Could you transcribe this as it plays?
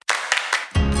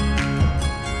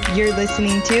You're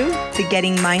listening to the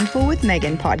Getting Mindful with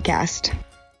Megan podcast.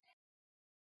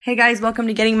 Hey guys, welcome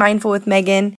to Getting Mindful with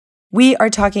Megan. We are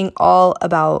talking all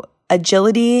about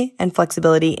agility and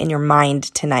flexibility in your mind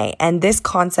tonight. And this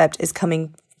concept is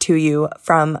coming to you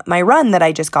from my run that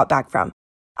I just got back from.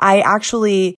 I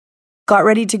actually got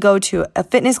ready to go to a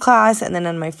fitness class, and then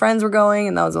none of my friends were going,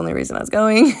 and that was the only reason I was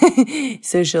going.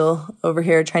 Social over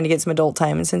here trying to get some adult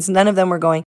time. And since none of them were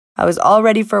going, I was all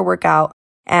ready for a workout,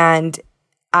 and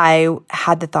I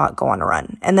had the thought, go on a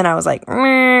run. And then I was like,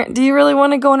 do you really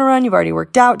want to go on a run? You've already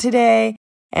worked out today.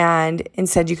 And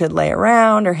instead you could lay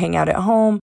around or hang out at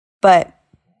home. But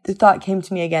the thought came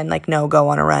to me again, like, no, go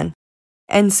on a run.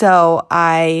 And so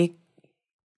I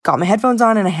got my headphones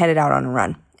on and I headed out on a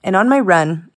run. And on my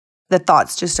run, the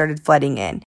thoughts just started flooding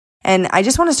in. And I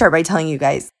just want to start by telling you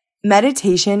guys,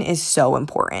 meditation is so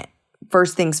important.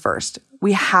 First things first,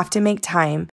 we have to make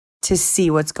time to see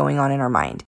what's going on in our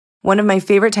mind. One of my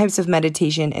favorite types of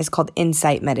meditation is called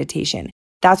insight meditation.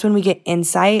 That's when we get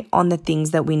insight on the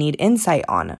things that we need insight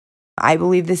on. I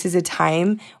believe this is a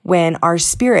time when our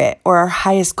spirit or our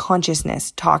highest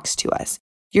consciousness talks to us.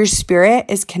 Your spirit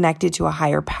is connected to a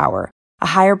higher power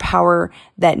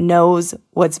that knows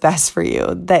what's best for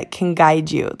you, that can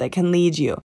guide you, that can lead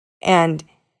you. And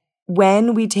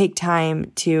when we take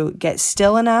time to get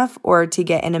still enough or to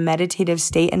get in a meditative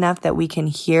state enough that we can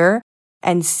hear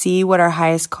and see what our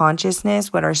highest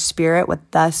consciousness, what our spirit,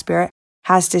 what the spirit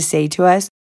has to say to us,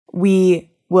 we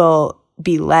will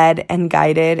be led and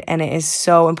guided. And it is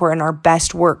so important. Our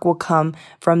best work will come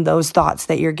from those thoughts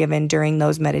that you're given during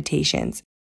those meditations.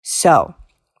 So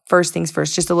first things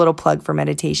first, just a little plug for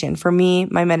meditation. For me,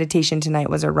 my meditation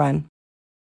tonight was a run.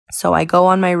 So I go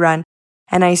on my run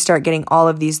and I start getting all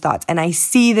of these thoughts and I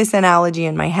see this analogy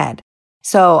in my head.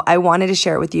 So I wanted to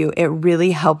share it with you. It really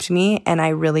helped me, and I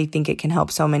really think it can help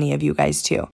so many of you guys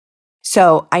too.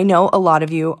 So I know a lot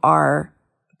of you are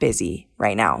busy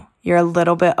right now. You're a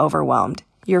little bit overwhelmed.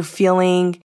 You're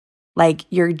feeling like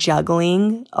you're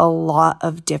juggling a lot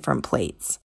of different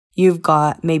plates. You've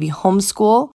got maybe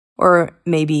homeschool or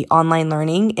maybe online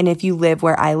learning. And if you live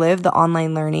where I live, the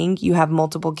online learning, you have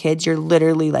multiple kids. You're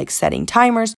literally like setting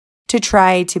timers to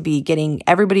try to be getting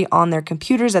everybody on their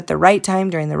computers at the right time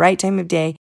during the right time of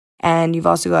day. And you've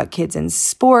also got kids in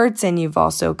sports, and you've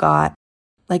also got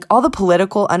like all the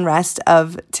political unrest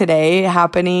of today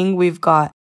happening. We've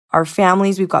got our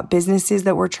families, we've got businesses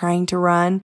that we're trying to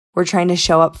run. We're trying to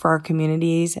show up for our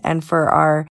communities and for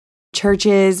our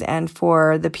churches and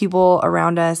for the people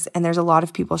around us. And there's a lot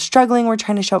of people struggling we're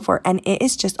trying to show up for. And it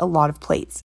is just a lot of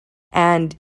plates.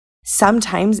 And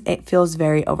sometimes it feels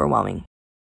very overwhelming.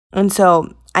 And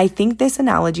so I think this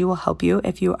analogy will help you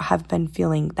if you have been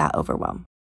feeling that overwhelm.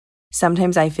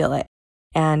 Sometimes I feel it.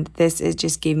 And this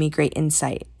just gave me great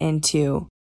insight into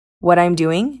what I'm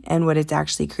doing and what it's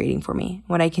actually creating for me,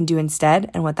 what I can do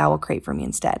instead and what that will create for me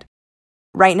instead.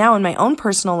 Right now in my own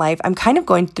personal life, I'm kind of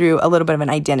going through a little bit of an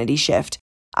identity shift.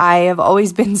 I have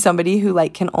always been somebody who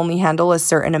can only handle a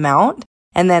certain amount,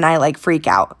 and then I freak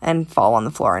out and fall on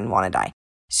the floor and want to die.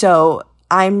 So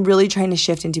I'm really trying to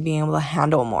shift into being able to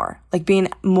handle more, being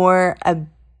more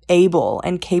able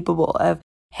and capable of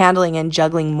handling and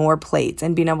juggling more plates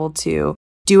and being able to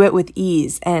do it with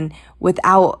ease and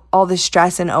without all the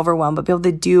stress and overwhelm, but be able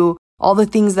to do all the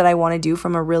things that I want to do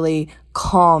from a really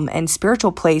calm and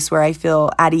spiritual place where I feel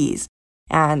at ease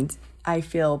and I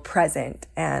feel present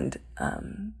and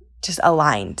just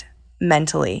aligned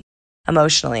mentally,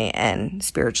 emotionally, and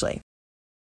spiritually.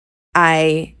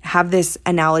 I have this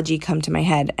analogy come to my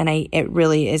head, and it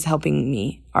really is helping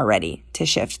me already to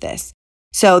shift this.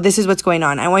 So this is what's going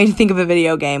on. I want you to think of a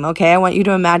video game, okay? I want you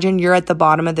to imagine you're at the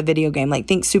bottom of the video game.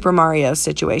 Think Super Mario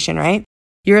situation, right?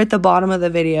 You're at the bottom of the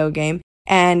video game,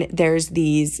 and there's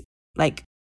these,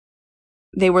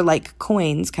 they were like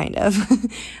coins, kind of,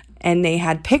 and they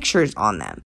had pictures on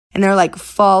them. And they're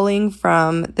falling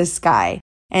from the sky.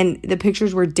 And the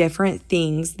pictures were different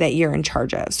things that you're in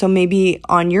charge of. So maybe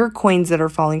on your coins that are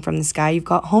falling from the sky, you've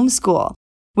got homeschool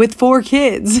with 4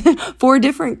 kids, 4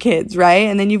 different kids, right?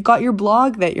 And then you've got your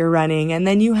blog that you're running. And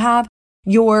then you have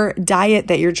your diet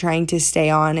that you're trying to stay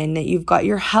on. And that you've got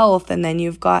your health. And then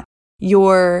you've got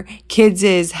your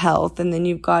kids' health. And then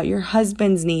you've got your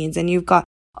husband's needs. And you've got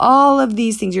all of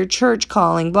these things, your church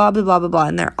calling, blah, blah, blah, blah, blah.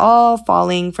 And they're all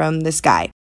falling from the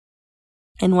sky.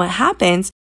 And what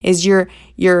happens is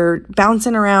you're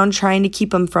bouncing around trying to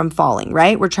keep them from falling,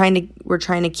 right? We're trying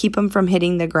to keep them from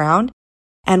hitting the ground.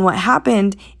 And what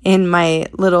happened in my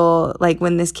little,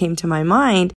 when this came to my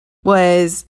mind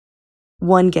was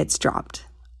one gets dropped.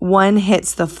 One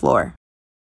hits the floor.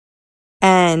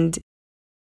 And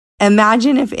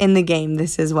Imagine if in the game,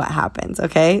 this is what happens,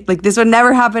 okay? Like this would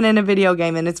never happen in a video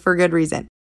game and it's for good reason.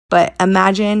 But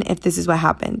imagine if this is what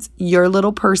happens. Your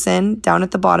little person down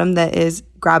at the bottom that is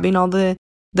grabbing all the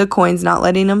coins, not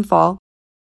letting them fall,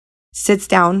 sits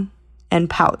down and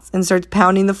pouts and starts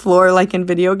pounding the floor like in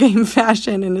video game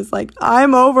fashion and is like,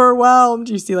 I'm overwhelmed.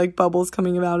 You see like bubbles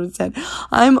coming out and said,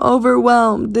 I'm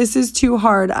overwhelmed. This is too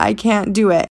hard. I can't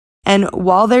do it. And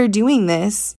while they're doing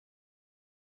this,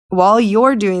 while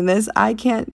you're doing this, I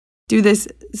can't do this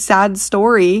sad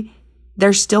story.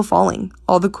 They're still falling.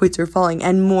 All the coins are falling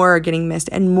and more are getting missed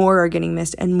and more are getting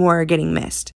missed and more are getting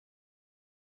missed.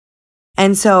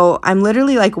 And so I'm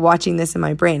literally like watching this in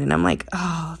my brain and I'm like,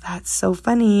 oh, that's so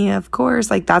funny. Of course.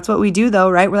 Like that's what we do though,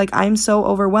 right? We're like, I'm so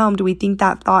overwhelmed. We think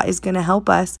that thought is going to help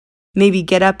us maybe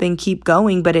get up and keep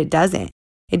going, but it doesn't.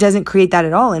 It doesn't create that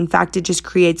at all. In fact, it just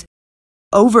creates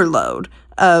overload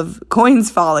of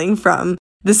coins falling from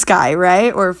the sky,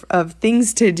 right? Or of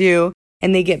things to do.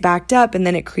 And they get backed up and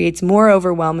then it creates more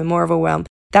overwhelm and more overwhelm.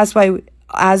 That's why,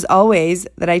 as always,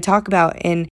 that I talk about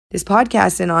in this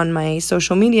podcast and on my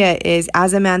social media is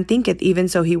as a man thinketh, even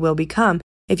so he will become.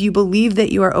 If you believe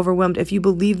that you are overwhelmed, if you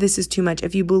believe this is too much,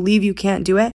 if you believe you can't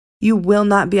do it, you will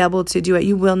not be able to do it.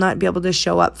 You will not be able to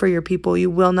show up for your people.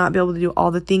 You will not be able to do all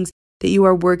the things that you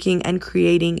are working and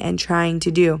creating and trying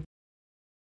to do.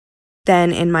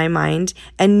 Then in my mind,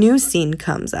 a new scene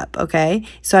comes up, okay?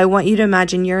 So I want you to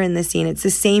imagine you're in the scene. It's the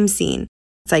same scene.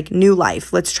 It's like new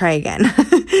life. Let's try again.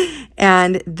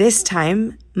 And this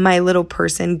time, my little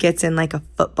person gets in like a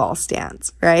football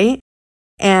stance, right?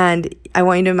 And I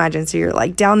want you to imagine, so you're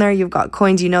like down there, you've got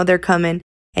coins, you know they're coming,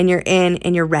 and you're in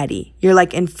and you're ready. You're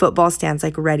like in football stance,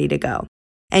 like ready to go.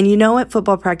 And you know at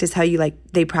football practice how you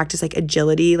like, they practice like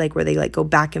agility, like where they like go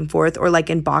back and forth, or like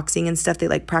in boxing and stuff, they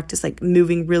like practice like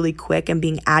moving really quick and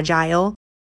being agile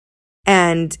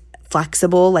and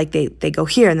flexible. Like they go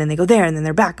here and then they go there and then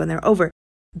they're back and they're over.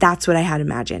 That's what I had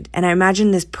imagined. And I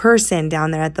imagined this person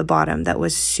down there at the bottom that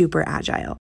was super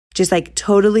agile, just like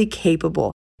totally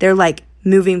capable. They're like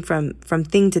moving from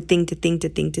thing to thing to thing to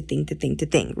thing to thing to thing to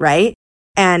thing, right?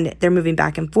 And they're moving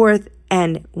back and forth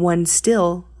and one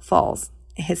still falls.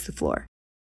 It hits the floor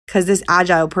because this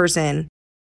agile person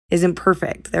isn't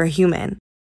perfect. They're human.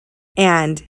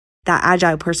 And that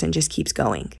agile person just keeps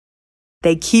going.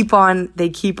 They keep on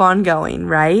going,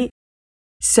 right?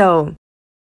 So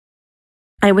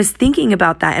I was thinking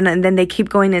about that and then they keep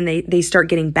going and they start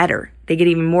getting better. They get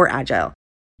even more agile.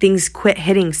 Things quit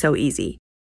hitting so easy.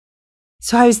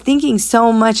 So I was thinking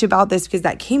so much about this because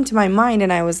that came to my mind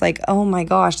and I was like, oh my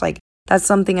gosh, like that's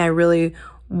something I really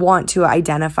want to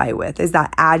identify with is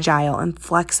that agile and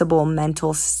flexible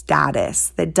mental status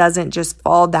that doesn't just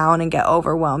fall down and get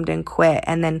overwhelmed and quit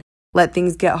and then let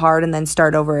things get hard and then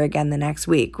start over again the next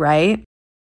week, right?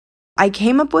 I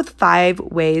came up with 5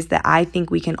 ways that I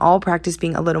think we can all practice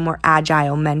being a little more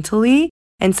agile mentally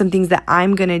and some things that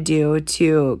I'm going to do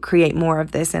to create more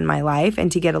of this in my life and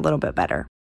to get a little bit better.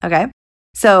 Okay.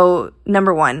 So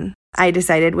number 1, I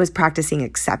decided was practicing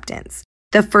acceptance.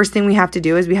 The first thing we have to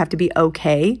do is we have to be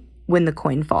okay when the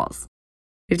coin falls.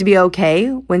 We have to be okay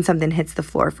when something hits the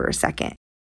floor for a second.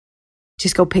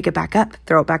 Just go pick it back up,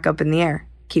 throw it back up in the air,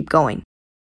 keep going,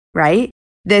 right?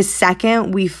 The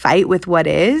second we fight with what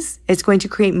is, it's going to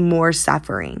create more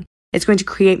suffering. It's going to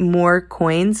create more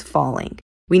coins falling.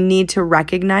 We need to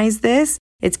recognize this.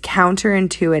 It's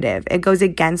counterintuitive. It goes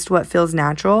against what feels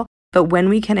natural. But when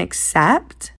we can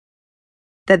accept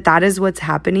that is what's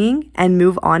happening and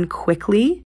move on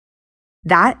quickly,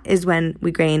 that is when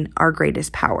we gain our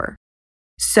greatest power.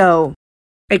 So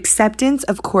acceptance,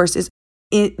 of course, is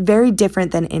very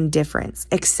different than indifference.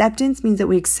 Acceptance means that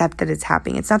we accept that it's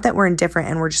happening. It's not that we're indifferent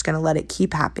and we're just going to let it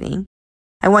keep happening.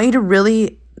 I want you to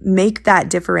really make that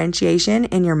differentiation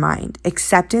in your mind.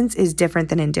 Acceptance is different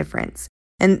than indifference.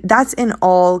 And that's in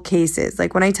all cases.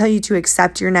 Like when I tell you to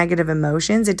accept your negative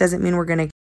emotions, it doesn't mean we're going to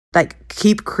like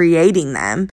keep creating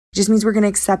them. It just means we're going to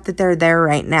accept that they're there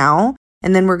right now.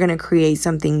 And then we're going to create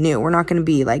something new. We're not going to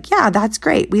be like, yeah, that's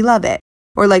great. We love it.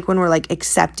 Or like when we're like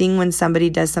accepting when somebody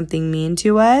does something mean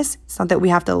to us. It's not that we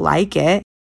have to like it.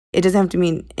 It doesn't have to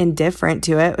mean indifferent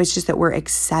to it. It's just that we're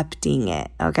accepting it.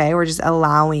 Okay. We're just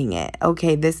allowing it.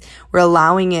 Okay. We're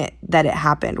allowing it that it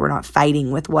happened. We're not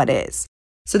fighting with what is.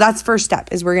 So that's first step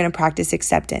is we're going to practice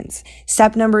acceptance.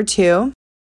 Step number 2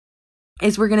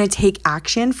 is we're going to take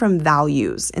action from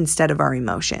values instead of our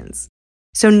emotions.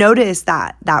 So notice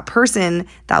that person,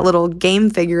 that little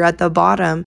game figure at the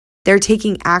bottom, they're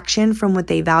taking action from what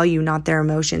they value, not their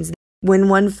emotions. When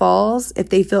one falls, if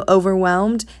they feel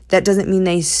overwhelmed, that doesn't mean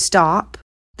they stop.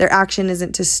 Their action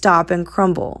isn't to stop and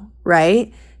crumble,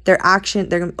 right?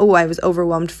 I was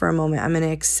overwhelmed for a moment. I'm going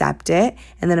to accept it,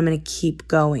 and then I'm going to keep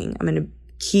going. I'm going to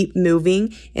keep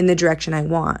moving in the direction I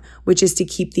want, which is to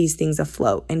keep these things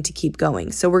afloat and to keep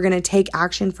going. So we're going to take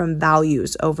action from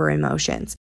values over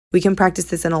emotions. We can practice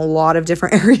this in a lot of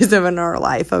different areas of our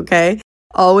life, okay?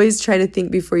 Always try to think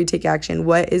before you take action.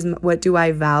 What do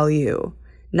I value?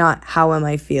 Not how am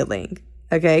I feeling,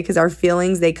 okay? Because our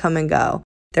feelings, they come and go.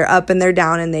 They're up and they're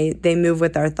down, and they move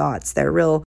with our thoughts. They're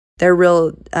real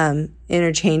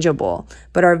interchangeable,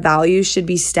 but our values should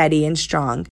be steady and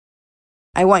strong.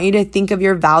 I want you to think of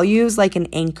your values like an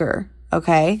anchor,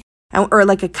 okay? Or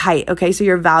like a kite, okay? So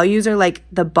your values are like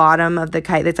the bottom of the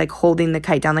kite that's like holding the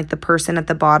kite down. Like the person at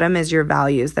the bottom is your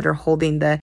values that are holding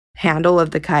the handle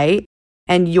of the kite.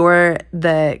 And you're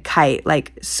the kite,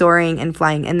 like soaring and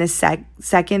flying. And the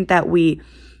second that we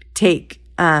take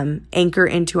anchor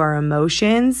into our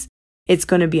emotions, it's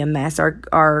going to be a mess.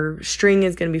 Our string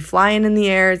is going to be flying in the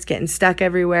air. It's getting stuck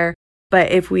everywhere.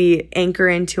 But if we anchor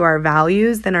into our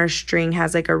values, then our string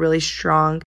has like a really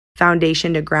strong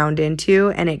foundation to ground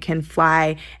into, and it can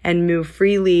fly and move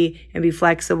freely and be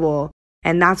flexible.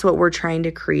 And that's what we're trying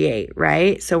to create,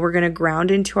 right? So we're going to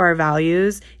ground into our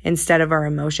values instead of our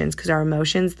emotions, because our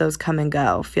emotions, those come and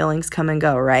go. Feelings come and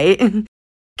go, right?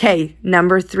 Okay,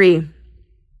 number 3,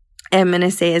 I'm going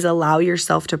to say is allow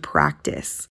yourself to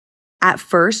practice. At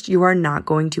first, you are not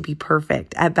going to be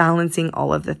perfect at balancing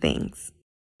all of the things.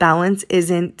 Balance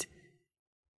isn't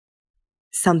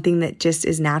something that just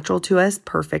is natural to us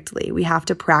perfectly. We have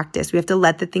to practice. We have to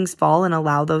let the things fall and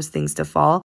allow those things to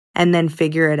fall, and then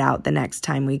figure it out the next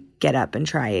time we get up and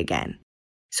try again.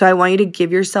 So I want you to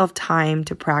give yourself time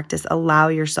to practice. Allow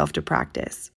yourself to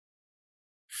practice.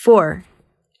 4,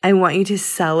 I want you to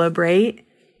celebrate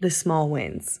the small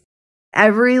wins.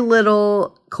 Every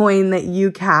little coin that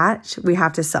you catch, we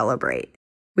have to celebrate.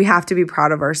 We have to be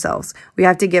proud of ourselves. We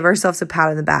have to give ourselves a pat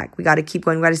on the back. We got to keep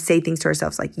going. We got to say things to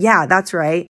ourselves like, yeah, that's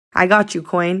right. I got you,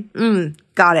 coin.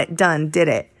 Got it. Done. Did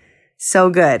it. So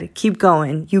good. Keep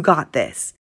going. You got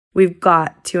this. We've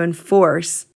got to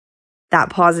enforce that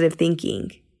positive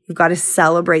thinking. We've got to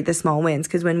celebrate the small wins,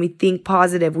 because when we think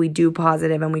positive, we do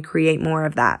positive and we create more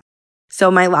of that. So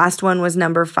my last one was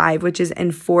number 5, which is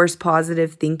enforce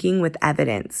positive thinking with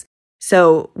evidence.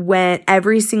 So when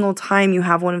every single time you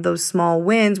have one of those small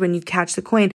wins, when you catch the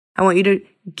coin, I want you to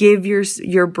give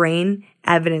your brain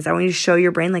evidence. I want you to show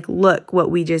your brain, like, look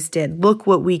what we just did. Look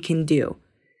what we can do.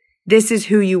 This is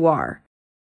who you are.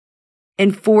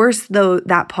 Enforce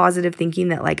that positive thinking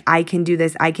that, like, I can do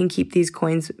this. I can keep these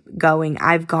coins going.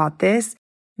 I've got this.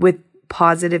 With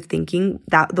positive thinking,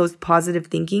 those positive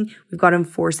thinking, we've got to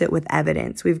enforce it with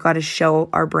evidence. We've got to show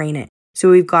our brain it. So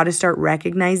we've got to start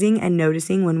recognizing and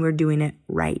noticing when we're doing it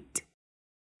right.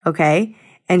 Okay?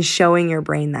 And showing your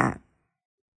brain that.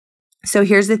 So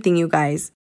here's the thing, you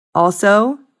guys.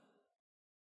 Also,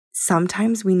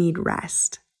 sometimes we need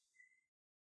rest.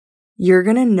 You're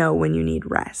going to know when you need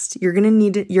rest. You're going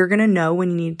to know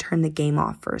when you need to turn the game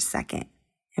off for a second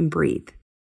and breathe.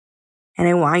 And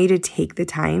I want you to take the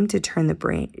time to turn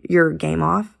your game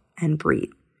off and breathe.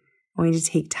 I want you to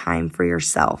take time for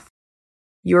yourself.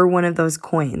 You're one of those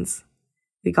coins.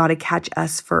 We got to catch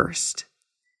us first.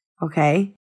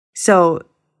 Okay? So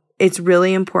it's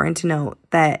really important to know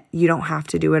that you don't have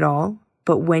to do it all,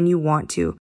 but when you want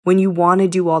to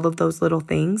do all of those little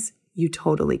things, you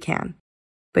totally can.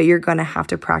 But you're going to have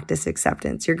to practice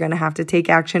acceptance. You're going to have to take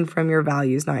action from your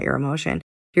values, not your emotion.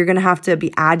 You're going to have to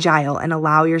be agile and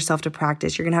allow yourself to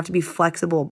practice. You're going to have to be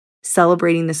flexible,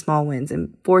 celebrating the small wins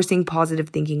and forcing positive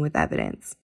thinking with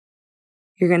evidence.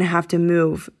 You're going to have to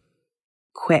move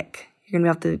quick. You're going to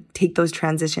have to take those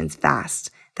transitions fast.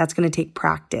 That's going to take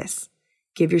practice.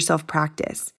 Give yourself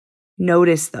practice.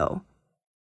 Notice, though,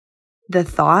 the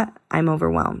thought, I'm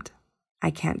overwhelmed. I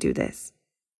can't do this.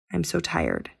 I'm so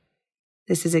tired.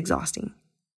 This is exhausting,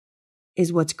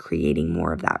 is what's creating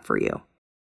more of that for you.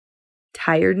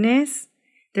 Tiredness,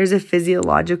 there's a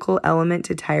physiological element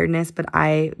to tiredness, but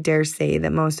I dare say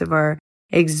that most of our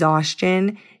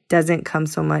exhaustion doesn't come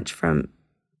so much from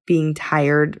being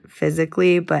tired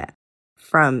physically, but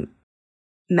from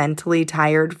mentally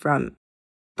tired from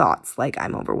thoughts like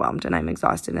I'm overwhelmed and I'm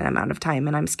exhausted and I'm out of time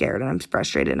and I'm scared and I'm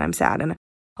frustrated and I'm sad, and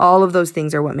all of those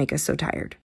things are what make us so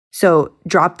tired. So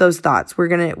drop those thoughts. We're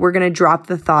going to drop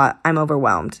the thought I'm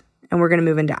overwhelmed, and we're going to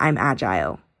move into I'm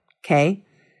agile. Okay?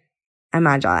 I'm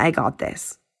agile. I got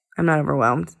this. I'm not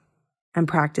overwhelmed. I'm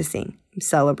practicing. I'm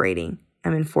celebrating.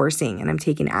 I'm enforcing, and I'm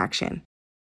taking action.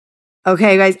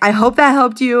 Okay, guys, I hope that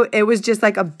helped you. It was just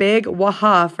like a big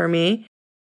waha for me.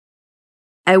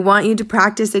 I want you to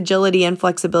practice agility and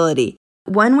flexibility.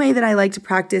 One way that I like to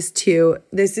practice too,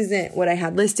 this isn't what I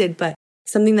had listed, but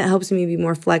something that helps me be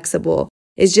more flexible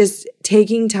is just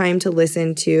taking time to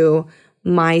listen to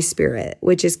my spirit,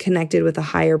 which is connected with a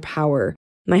higher power.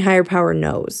 My higher power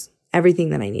knows everything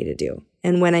that I need to do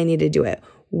and when I need to do it,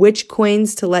 which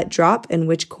coins to let drop and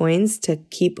which coins to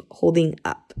keep holding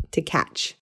up to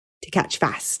catch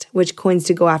fast, which coins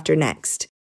to go after next,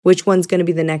 which one's going to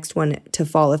be the next one to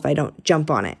fall if I don't jump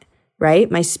on it,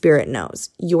 right? My spirit knows.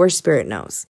 Your spirit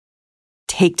knows.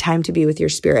 Take time to be with your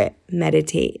spirit.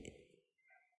 Meditate.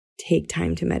 Take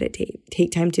time to meditate.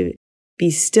 Take time to be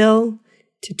still,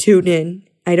 to tune in.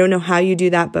 I don't know how you do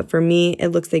that, but for me, it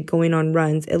looks like going on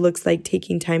runs. It looks like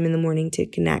taking time in the morning to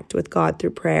connect with God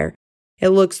through prayer. It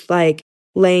looks like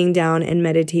laying down and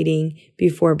meditating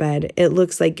before bed. It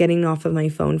looks like getting off of my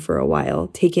phone for a while,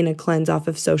 taking a cleanse off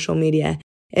of social media.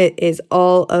 It is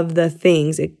all of the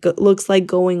things. It looks like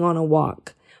going on a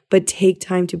walk, but take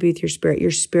time to be with your spirit.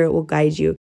 Your spirit will guide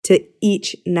you to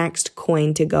each next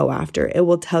coin to go after. It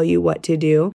will tell you what to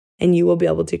do, and you will be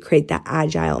able to create that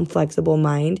agile and flexible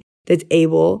mind that's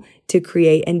able to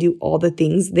create and do all the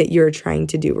things that you're trying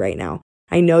to do right now.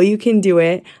 I know you can do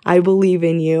it. I believe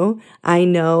in you. I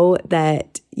know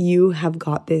that you have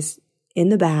got this in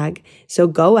the bag. So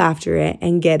go after it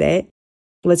and get it.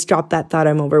 Let's drop that thought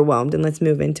I'm overwhelmed and let's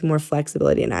move into more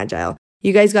flexibility and agile.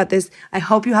 You guys got this. I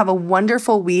hope you have a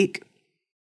wonderful week.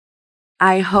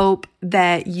 I hope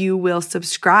that you will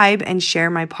subscribe and share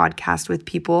my podcast with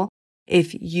people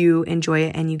if you enjoy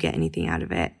it and you get anything out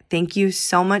of it. Thank you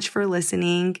so much for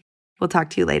listening. We'll talk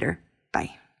to you later.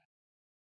 Bye.